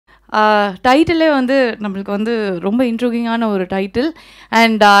டைட்டிலே வந்து நம்மளுக்கு வந்து ரொம்ப இன்ட்ரூகிங்கான ஒரு டைட்டில்.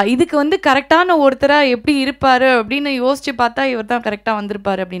 அண்ட் இதுக்கு வந்து கரெக்டான ஒருத்தராக எப்படி இருப்பார் அப்படின்னு யோசித்து பார்த்தா இவர் தான் கரெக்டாக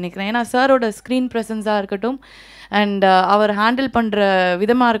வந்திருப்பார் அப்படின்னு நினைக்கிறேன். ஏன்னா சாரோட ஸ்க்ரீன் ப்ரெசன்ஸாக இருக்கட்டும் அண்ட் அவர் ஹேண்டில் பண்ணுற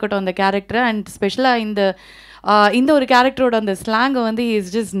விதமாக இருக்கட்டும் அந்த கேரக்டரை, அண்ட் ஸ்பெஷலாக இந்த ஒரு கேரக்டரோட அந்த ஸ்லாங்கை வந்து he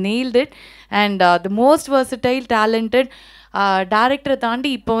is just nailed it. And the most versatile talented டைரக்டரை தாண்டி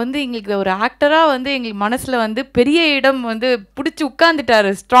இப்போ வந்து எங்களுக்கு ஒரு ஆக்டராக வந்து எங்களுக்கு மனசில் வந்து பெரிய இடம் வந்து பிடிச்சி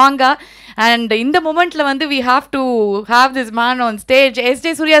உட்காந்துட்டாரு ஸ்ட்ராங்காக. அண்ட் இந்த மொமெண்ட்டில் வந்து we have to have this man on stage.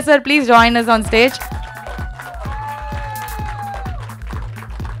 SJ Surya sir, please join us on stage.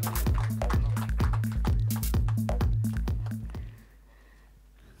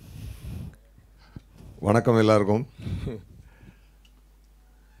 வணக்கம் எல்லாருக்கும்.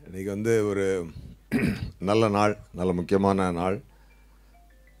 இன்றைக்கி வந்து ஒரு நல்ல நாள், நல்ல முக்கியமான நாள்.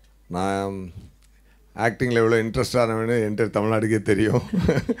 நான் ஆக்டிங்கில் எவ்வளோ இன்ட்ரெஸ்டானவனு என்கிட்ட தமிழ்நாடுக்கே தெரியும்.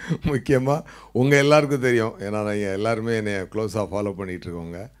 முக்கியமாக உங்கள் எல்லாருக்கும் தெரியும். ஏன்னா நீங்கள் எல்லாருமே என்னை க்ளோஸாக ஃபாலோ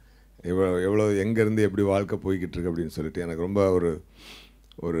பண்ணிகிட்ருக்கோங்க. எவ்வளோ எங்கேருந்து எப்படி வாழ்க்கை போய்கிட்டு இருக்கு அப்படின்னு சொல்லிட்டு எனக்கு ரொம்ப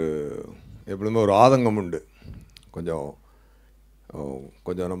ஒரு எப்பொழுதுமே ஒரு ஆதங்கம் உண்டு. கொஞ்சம்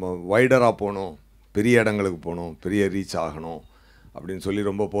நம்ம வைடராக போகணும், பெரிய இடங்களுக்கு போகணும், பெரிய ரீச் ஆகணும் அப்படின்னு சொல்லி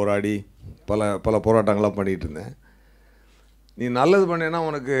ரொம்ப போராடி பல போராட்டங்கள்லாம் பண்ணிகிட்டு இருந்தேன். நீ நல்லது பண்ணேன்னா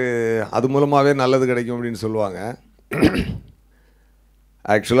உனக்கு அது மூலமாகவே நல்லது கிடைக்கும் அப்படின்னு சொல்லுவாங்க.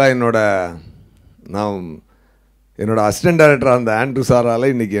 ஆக்சுவலாக என்னோட அசிஸ்டன்ட் டைரக்டராக அந்த ஆண்ட்ரூ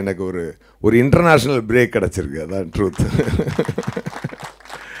சாரால் இன்றைக்கி எனக்கு ஒரு இன்டர்நேஷ்னல் பிரேக் கிடச்சிருக்கு. அதான் ட்ரூத்.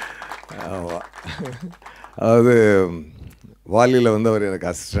 ஆமாம், அதாவது வாலியில் வந்து அவர்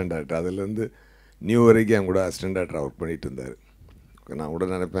எனக்கு அசிஸ்டன்ட் டைரக்டர், அதுலேருந்து நியூ வரைக்கும் என் கூட அசிஸ்டன்ட் டைரக்டராக ஒர்க் பண்ணிகிட்டு இருந்தார். நான் கூட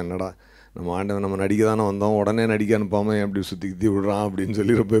நினைப்பேன், என்னடா நம்ம ஆண்டவன் நம்ம நடிக்க தானே வந்தோம், உடனே நடிக்க அனுப்பாமல் எப்படி சுற்றி விடுறான் அப்படின்னு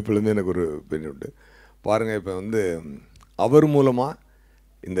சொல்லி ரொம்ப எப்பொழுதுமே எனக்கு ஒரு பெரிய உண்டு. பாருங்கள், இப்போ வந்து அவர் மூலமாக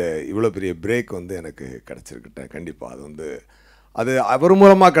இந்த இவ்வளோ பெரிய பிரேக் வந்து எனக்கு கிடச்சிருக்கிட்டேன். கண்டிப்பாக அது அவர்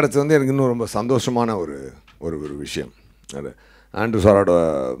மூலமாக கிடச்சது வந்து எனக்கு இன்னும் ரொம்ப சந்தோஷமான ஒரு விஷயம். அது ஆண்ட்ரூ சாரோட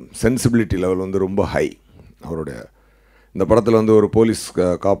சென்சிபிலிட்டி லெவல் வந்து ரொம்ப ஹை. அவருடைய இந்த படத்தில் வந்து ஒரு போலீஸ்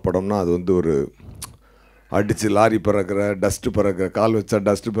காப் படம்னா அது வந்து ஒரு அடித்து லாரி பறக்கிற, டஸ்ட்டு பறக்கிற, கால் வச்சா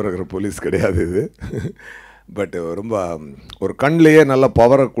டஸ்ட்டு பறக்கிற போலீஸ் கிடையாது இது. பட் ரொம்ப ஒரு கண்ணிலேயே நல்ல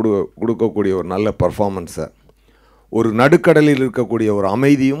பவரை கொடுக்கக்கூடிய ஒரு நல்ல பர்ஃபார்மன்ஸை, ஒரு நடுக்கடலில் இருக்கக்கூடிய ஒரு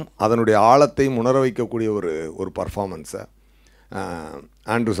அமைதியும் அதனுடைய ஆழத்தையும் உணர வைக்கக்கூடிய ஒரு பர்ஃபார்மன்ஸை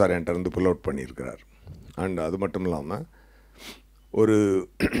ஆண்ட்ரூ சார் என்கிட்ட இருந்து புல் அவுட் பண்ணியிருக்கிறார். அண்ட் அது மட்டும் இல்லாமல் ஒரு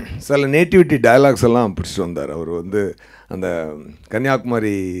சில நேட்டிவிட்டி டயலாக்ஸ் எல்லாம் பிடிச்சிட்டு வந்தார். அவர் வந்து அந்த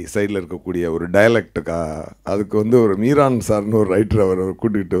கன்னியாகுமரி சைடில் இருக்கக்கூடிய ஒரு டயலெக்டுக்கா அதுக்கு வந்து ஒரு மீரான் சார்னு ஒரு ரைட்டர் அவர்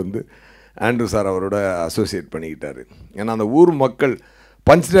கூட்டிகிட்டு வந்து ஆண்ட்ரூ சார் அவரோட அசோசியேட் பண்ணிக்கிட்டார். ஏன்னா அந்த ஊர் மக்கள்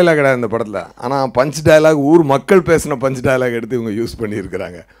பஞ்ச் டைலாக் கிடையாது இந்த படத்தில், ஆனால் பஞ்ச் டைலாக் ஊர் மக்கள் பேசின பஞ்ச் டைலாக் எடுத்து இவங்க யூஸ்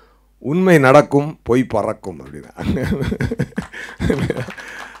பண்ணியிருக்கிறாங்க. உண்மை நடக்கும், பொய் பறக்கும் அப்படின்னா.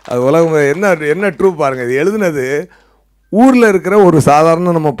 அது உலகம் என்ன ட்ரூ பாருங்கள். இது எழுதுனது ஊரில் இருக்கிற ஒரு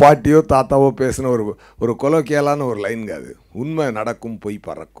சாதாரண நம்ம பாட்டியோ தாத்தாவோ பேசின ஒரு கொலோக்கியலான ஒரு லைனுங்க. அது உண்மை நடக்கும், பொய்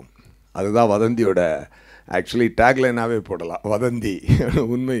பறக்கும். அதுதான் வதந்தியோட ஆக்சுவலி டேக்லைனாகவே போடலாம். வதந்தி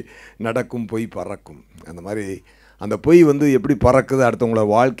உண்மை நடக்கும், பொய் பறக்கும். அந்த மாதிரி அந்த பொய் வந்து எப்படி பறக்குது, அடுத்தவங்களோட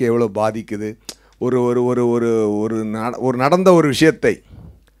வாழ்க்கை எவ்வளோ பாதிக்குது, ஒரு நடந்த ஒரு விஷயத்தை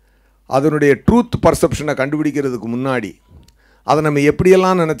அதனுடைய ட்ரூத் பர்செப்ஷனை கண்டுபிடிக்கிறதுக்கு முன்னாடி அதை நம்ம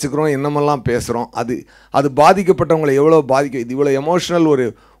எப்படியெல்லாம் நினச்சிக்கிறோம், என்னமெல்லாம் பேசுகிறோம், அது பாதிக்கப்பட்டவங்களை எவ்வளோ இது இவ்வளோ எமோஷ்னல்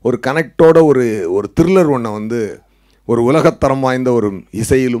ஒரு கனெக்டோட ஒரு த்ரில்லர் ஒன்றை வந்து ஒரு உலகத்தரம் வாய்ந்த ஒரு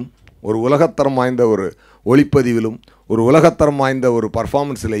இசையிலும், ஒரு உலகத்தரம் வாய்ந்த ஒரு ஒளிப்பதிவிலும், ஒரு உலகத்தரம் வாய்ந்த ஒரு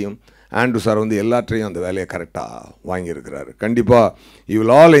பர்ஃபார்மன்ஸ்லேயும் ஆண்ட்ரூ சார் வந்து எல்லாற்றையும் அந்த வேலையை கரெக்டாக வாங்கியிருக்கிறாரு. கண்டிப்பாக you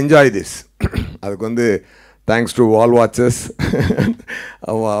will all enjoy this. அதுக்கு வந்து தேங்க்ஸ் டு வால் வாட்சஸ்.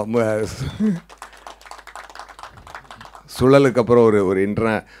 சுழலுக்கு அப்புறம்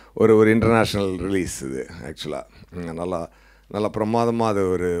ஒரு இன்டர்நேஷ்னல் ரிலீஸ் இது. ஆக்சுவலாக நல்லா பிரமாதமாக அது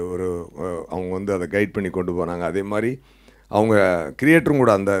அவங்க வந்து அதை கைட் பண்ணி கொண்டு போனாங்க. அதே மாதிரி அவங்க கிரியேட்டரும்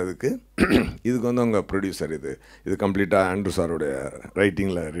கூட அந்த இதுக்கு வந்து அவங்க ப்ரொடியூசர். இது கம்ப்ளீட்டாக Andrew சாரோடைய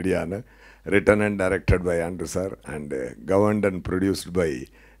ரைட்டிங்கில் ரெடியான, return and directed by Andrew sir and governed and produced by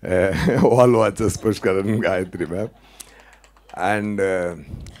wall watches Pushkaran Gayatri ma'am. And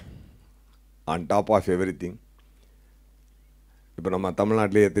on top of every thing, இப்போ நம்ம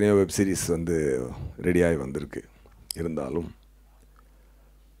தமிழ்நாட்டிலே எத்தனையோ வெப்சீரிஸ் வந்து ரெடியாகி வந்திருக்கு. இருந்தாலும்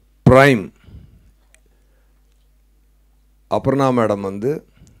ப்ரைம் அபர்ணா மேடம் வந்து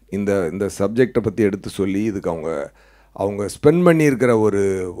இந்த சப்ஜெக்டை பற்றி எடுத்து சொல்லி இதுக்கு அவங்க ஸ்பெண்ட் பண்ணியிருக்கிற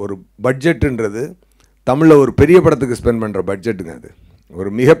ஒரு பட்ஜெட்டுன்றது தமிழில் ஒரு பெரிய படத்துக்கு ஸ்பெண்ட் பண்ணுற பட்ஜெட்டுங்க. அது ஒரு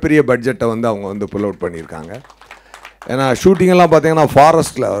மிகப்பெரிய பட்ஜெட்டை வந்து அவங்க வந்து புல் அவுட் பண்ணியிருக்காங்க. ஏன்னா ஷூட்டிங்கெல்லாம் பார்த்தீங்கன்னா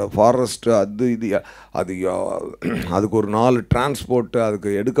ஃபாரஸ்ட்டு அது இது அது அதுக்கு ஒரு 4 டிரான்ஸ்போர்ட்டு, அதுக்கு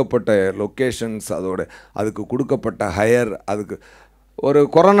எடுக்கப்பட்ட லொக்கேஷன்ஸ், அதுக்கு கொடுக்கப்பட்ட ஹையர், அதுக்கு ஒரு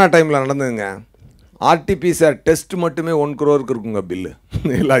கொரோனா டைமில் நடந்ததுங்க. ஆர்டிபிசிஆர் டெஸ்ட் மட்டுமே 1 crore இருக்குங்க பில்லு,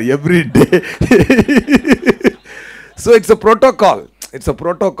 இல்லை every day. So it's a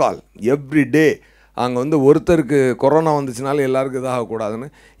protocol every day. அங்கே வந்து ஒருத்தருக்கு கொரோனா வந்துச்சுனாலும் எல்லாருக்கும் இதாகக்கூடாதுன்னு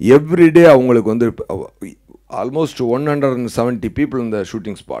எவ்ரிடே அவங்களுக்கு வந்து almost 170 people in the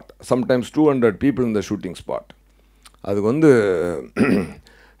shooting spot, sometimes 200 people in the shooting spot. அதுக்கு வந்து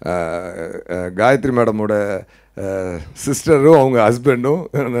காயத்ரி மேடமோட சிஸ்டரும் அவங்க ஹஸ்பண்டும்,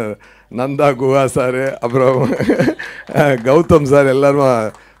 நந்தா குஹா சார், அப்புறம் கௌதம் சார், எல்லாரும்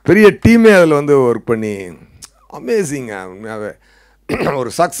பெரிய டீமே அதில் வந்து ஒர்க் பண்ணி அமேசிங்க. உண்மையாகவே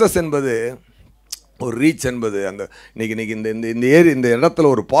ஒரு சக்ஸஸ் என்பது, ஒரு ரீச் என்பது, அந்த இன்னைக்கு இந்த இடத்துல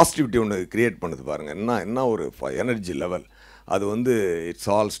ஒரு பாசிட்டிவிட்டி ஒன்று க்ரியேட் பண்ணுது பாருங்கள். என்ன ஒரு எனர்ஜி லெவல். அது வந்து it's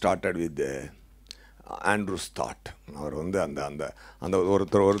all started with Andrews thought. அவர் வந்து அந்த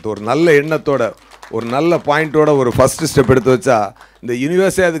ஒருத்தர் ஒரு நல்ல எண்ணத்தோட, ஒரு நல்ல பாயிண்ட்டோட ஒரு ஃபஸ்ட்டு ஸ்டெப் எடுத்து வச்சா இந்த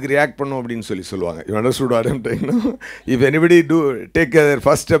யூனிவர்ஸே அதுக்கு ரியாக்ட் பண்ணும் அப்படின்னு சொல்லுவாங்க. You understood what I am taking no? If anybody take their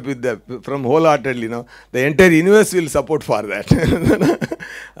first step with from whole heartedly, no, the entire universe will support for that.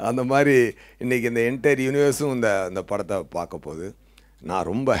 அந்த மாதிரி இன்றைக்கி இந்த என்டையர் யூனிவர்ஸும் இந்த படத்தை பார்க்க போகுது. நான்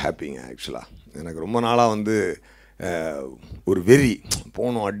ரொம்ப ஹாப்பிங்க. ஆக்சுவலாக எனக்கு ரொம்ப நாளாக வந்து ஒரு வெறி,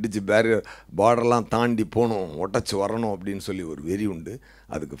 போகணும், அடித்து பார்டர்லாம் தாண்டி போகணும், ஒட்டச்சு வரணும் அப்படின்னு சொல்லி ஒரு வெறி உண்டு.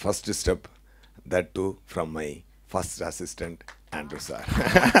 அதுக்கு first step, that two from my first assistant Andrew sir.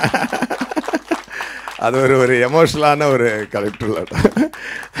 அது ஒரு எமோஷ்னலான ஒரு கரெக்டர்.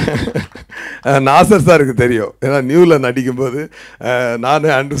 நாசர் சாருக்கு தெரியும், ஏன்னா நியூவில் நடிக்கும்போது நான்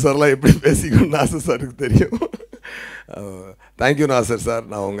ஆண்ட்ரூ சார்லாம் எப்படி பேசிக்கணும் நாசர் சாருக்கு தெரியும். Thank you Nassar sir.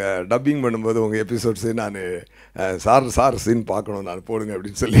 நான் உங்கள் டப்பிங் பண்ணும்போது உங்கள் எபிசோட்ஸு நான் சார் சீன் பார்க்கணும், நான் போடுங்க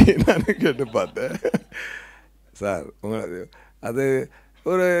அப்படின்னு சொல்லி நான் கேட்டு பார்த்தேன். சார் அது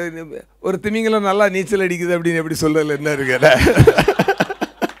ஒரு திமிங்கலம் நல்லா நீச்சல் அடிக்குது அப்படின்னு எப்படி சொல்கிறதுல என்ன இருக்குல்ல,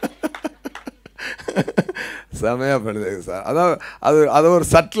 செமையாக பண்ணியிருந்தேங்க சார். அதை ஒரு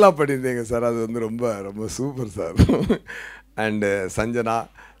சட்டிலாக பண்ணியிருந்தேங்க சார். அது வந்து ரொம்ப ரொம்ப சூப்பர் சார். அண்டு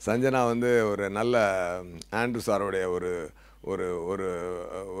சஞ்சனா வந்து ஒரு நல்ல ஆண்ட்ரூ சாரோடைய ஒரு ஒரு ஒரு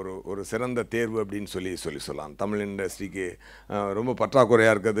ஒரு ஒரு சிறந்த தேர்வு அப்படின்னு சொல்லலாம். தமிழ் இண்டஸ்ட்ரிக்கு ரொம்ப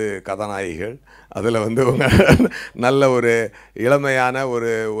பற்றாக்குறையாக இருக்கிறது கதாநாயகிகள். அதில் வந்து நல்ல ஒரு இளமையான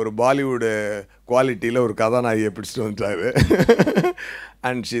ஒரு பாலிவுட் குவாலிட்டியில் ஒரு கதாநாயகியை பிடிச்சிட்டு வந்துட்டார்.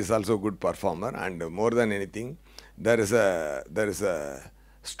 And she is also good performer. And more than any thing, there is a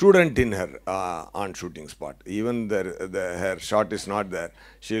student in her on shooting spot. Even her shot is not there.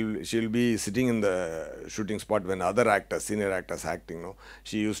 She'll be sitting in the shooting spot when other actors, senior actors acting. No,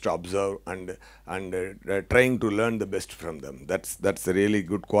 she used to observe and trying to learn the best from them. That's a really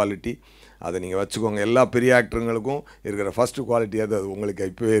good quality. அதை நீங்கள் வச்சுக்கோங்க. எல்லா பெரிய ஆக்டருங்களுக்கும் இருக்கிற first quality அது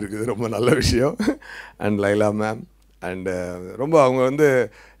உங்களுக்கு இப்போவே இருக்குது. ரொம்ப நல்ல விஷயம். அண்ட் லைலா மேம் அண்டு ரொம்ப அவங்க வந்து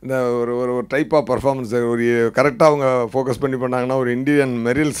இந்த ஒரு டைப் ஆஃப் பர்ஃபார்மன்ஸ் ஒரு கரெக்டாக அவங்க ஃபோக்கஸ் பண்ணி பண்ணாங்கன்னா ஒரு இந்தியன்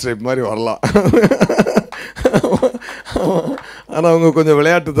மெரில் ஸ்ட்ரைப் மாதிரி வரலாம். ஆனால் அவங்க கொஞ்சம்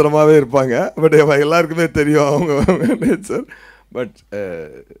விளையாட்டுத்தனமாகவே இருப்பாங்க. பட் எல்லாருக்குமே தெரியும் அவங்க nature. But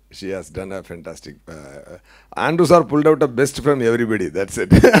she has done a fantastic. Andrew sir pulled out a best from everybody. That's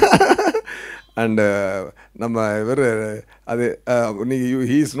it. And நம்ம இவர் அது நீங்கள்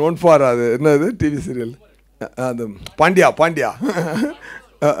ஹீ இஸ் நோன் ஃபார் அது என்னது டிவி சீரியல் அது பாண்டியா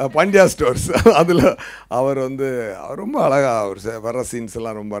ஸ்டோர்ஸ். அதில் அவர் வந்து ரொம்ப அழகாக அவர் வர்ற சீன்ஸ்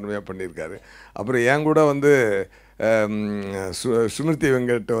எல்லாம் ரொம்ப அருமையாக பண்ணியிருக்காரு. அப்புறம் என் கூட வந்து சுமிருதி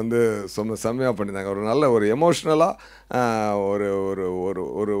வெங்கட் வந்து செம்மையாக பண்ணியிருந்தாங்க. ஒரு நல்ல ஒரு எமோஷ்னலாக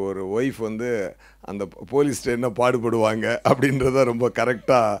ஒரு ஒய்ஃப் வந்து அந்த போலீஸ்ட்டு என்ன பாடுபடுவாங்க அப்படின்றத ரொம்ப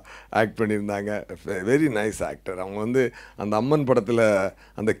கரெக்டாக ஆக்ட் பண்ணியிருந்தாங்க. Very nice actor. அவங்க வந்து அந்த அம்மன் படத்தில்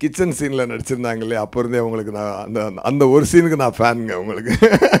அந்த கிச்சன் சீனில் நடிச்சிருந்தாங்க இல்லையா, அப்போ இருந்தே அவங்களுக்கு நான் அந்த ஒரு சீனுக்கு நான் ஃபேனுங்க அவங்களுக்கு.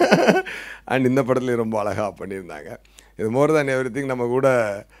 அண்ட் இந்த படத்துலேயும் ரொம்ப அழகாக பண்ணியிருந்தாங்க. இது மோர் தேன் எவ்ரி திங். நம்ம கூட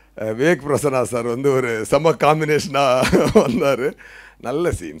விவேக் பிரசன்னா சார் வந்து ஒரு செம்ம காம்பினேஷனாக வந்தார். நல்ல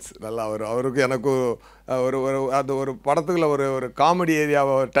சீன்ஸ், நல்லா அவருக்கு எனக்கும் அந்த ஒரு படத்துக்குள்ள ஒரு காமெடி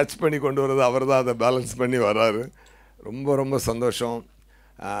ஏரியாவை டச் பண்ணி கொண்டு வர்றது அவர் தான் அதை பேலன்ஸ் பண்ணி வர்றாரு. ரொம்ப ரொம்ப சந்தோஷம்.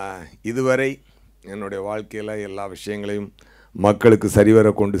 இதுவரை என்னுடைய வாழ்க்கையில் எல்லா விஷயங்களையும் மக்களுக்கு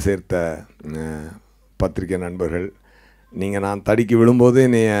சரிவர கொண்டு சேர்த்த பத்திரிகை நண்பர்கள், நீங்கள் நான் தடுக்கி விழும்போது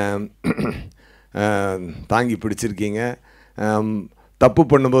என்னைய தாங்கி பிடிச்சிருக்கீங்க. தப்பு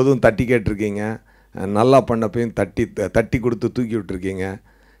பண்ணும்போதும் தட்டி கேட்டிருக்கீங்க. நல்லா பண்ணப்பையும் தட்டி கொடுத்து தூக்கி விட்டுருக்கீங்க.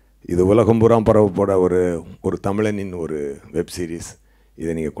 இது உலகம் பூரா பரவப்போட ஒரு தமிழனின் ஒரு வெப் சீரிஸ்.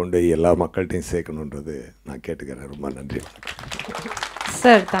 இதை நீங்கள் கொண்டு போய் எல்லா மக்கள்கிட்டையும் சேர்க்கணுன்றது நான் கேட்டுக்கிறேன். ரொம்ப நன்றி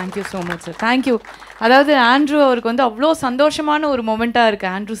sir. Thank you so much sir. Thank you. அதாவது ஆண்ட்ரூ அவருக்கு வந்து அவ்வளோ சந்தோஷமான ஒரு மொமெண்ட்டாக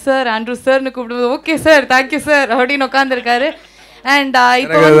இருக்குது. ஆண்ட்ரூ சார்னு கூப்பிடுவோம். ஓகே சார், தேங்க்யூ சார் அப்படின்னு உட்காந்துருக்காரு. அண்ட்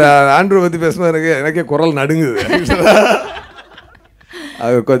இப்போ ஆண்ட்ரூ பற்றி பேசும்போது எனக்கே குரல் நடுங்குது.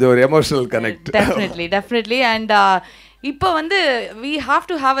 அது கொஞ்சம் ஒரு எமோஷனல் கனெக்ட். டெஃபினெட்லி. அண்ட் இப்போ வந்து we have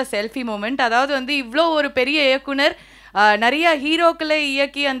to have a selfie moment. அதாவது வந்து இவ்வளோ ஒரு பெரிய இயக்குனர், நிறைய ஹீரோக்களை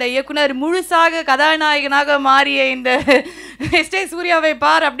இயக்கி அந்த இயக்குனர் முழுசாக கதாநாயகனாக மாறிய இந்த எஸ்டே சூர்யாவை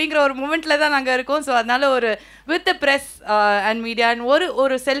பார் அப்படிங்கிற ஒரு மூமெண்ட்ல தான் நாங்கள் இருக்கோம். ஸோ அதனால ஒரு with the press and media and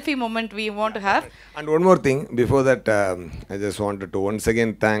ஒரு selfie moment we want to have. And one more thing before that I just wanted to once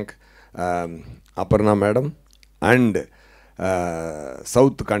again thank Aparna madam and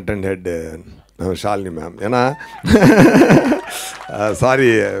south content head Shalini ma'am. ஏன்னா sorry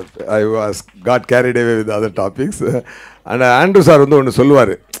I was God carried away with other topics. And Andrew sir வந்து ஒன்று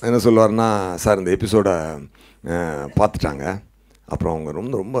சொல்லுவார். என்ன சொல்லுவார்னா, sir இந்த எபிசோடை பார்த்துட்டாங்க, அப்புறம் அவங்க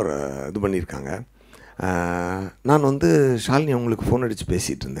ரொம்ப இது பண்ணியிருக்காங்க. நான் வந்து ஷாலினி அவங்களுக்கு ஃபோன் அடித்து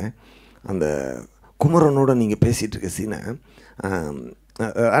பேசிகிட்டு இருந்தேன். அந்த குமரனோட நீங்கள் பேசிகிட்டு இருக்க சீனை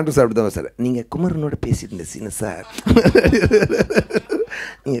ஆண்ட்ரூ சார் அப்படி தான் சார், நீங்கள் குமரனோட பேசிட்டு இருந்த சீனை சார்,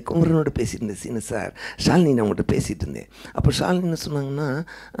 நீங்கள் குமரனோட பேசிட்டு இருந்த சீனை சார், ஷாலினி நான் உங்கள்கிட்ட பேசிகிட்டு இருந்தேன். அப்போ ஷாலினி என்ன சொன்னாங்கன்னா,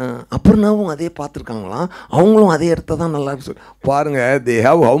 அப்புறம்னாவும் அதே பார்த்துருக்காங்களாம், அவங்களும் அதே இடத்த தான் நல்லா இருக்கு சொல். பாருங்கள், they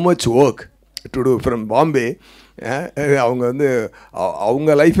have how much work to two from Bombay. அவங்க வந்து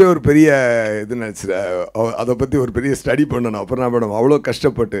அவங்க லைஃபே ஒரு பெரிய இது நினச்சிட, அதை பற்றி ஒரு பெரிய ஸ்டடி பண்ணணும். அப்புறம் மேடம் அவ்வளோ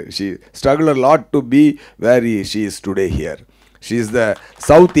கஷ்டப்பட்டு she struggle a lot to be where she is today here. She is the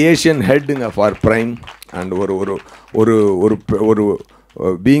South Asian head for Prime, and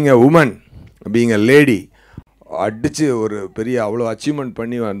being a woman, being a lady, அடிச்சு ஒரு பெரிய அவ்வளோ அச்சீவ்மெண்ட்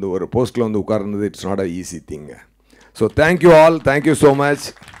பண்ணி அந்த ஒரு போஸ்ட்டில் வந்து உட்கார்ந்தது it's not a easy thing. So thank you all, thank you so much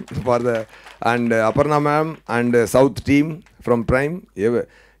for the and Aparna ma'am and south team from prime,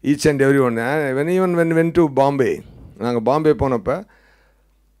 each and every one. When to Bombay, நாங்கள் பாம்பே போனப்போ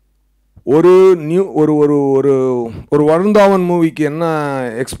ஒரு வருந்தாவன் மூவிக்கு என்ன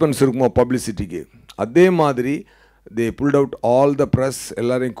எக்ஸ்பென்ஸ் இருக்குமோ பப்ளிசிட்டிக்கு, அதே மாதிரி தே pulled out all the press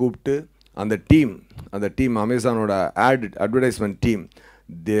எல்லாரையும் கூப்பிட்டு அந்த டீம் அமேசானோட அட்வர்டைஸ்மெண்ட் டீம்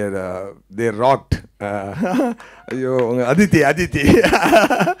தேர் ராக்ட். ஐயோ அதித்தி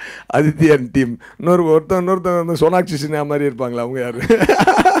அண்ட் டீம். இன்னொருத்தவங்க வந்து சோனாக்ஷி சின்ஹா மாதிரி இருப்பாங்களா, அவங்க யார்?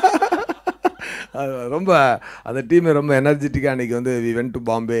 ரொம்ப அந்த டீமை ரொம்ப எனர்ஜெட்டிக்காக அன்றைக்கி வந்து வி வென்ட் டு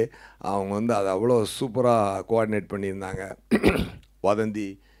பாம்பே. அவங்க வந்து அதை அவ்வளோ சூப்பராக கோஆர்டினேட் பண்ணியிருந்தாங்க. வாதந்தி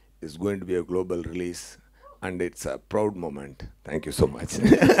is going to be a global release and it's a proud moment. Thank you so much.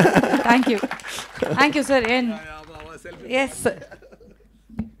 Thank you sir. S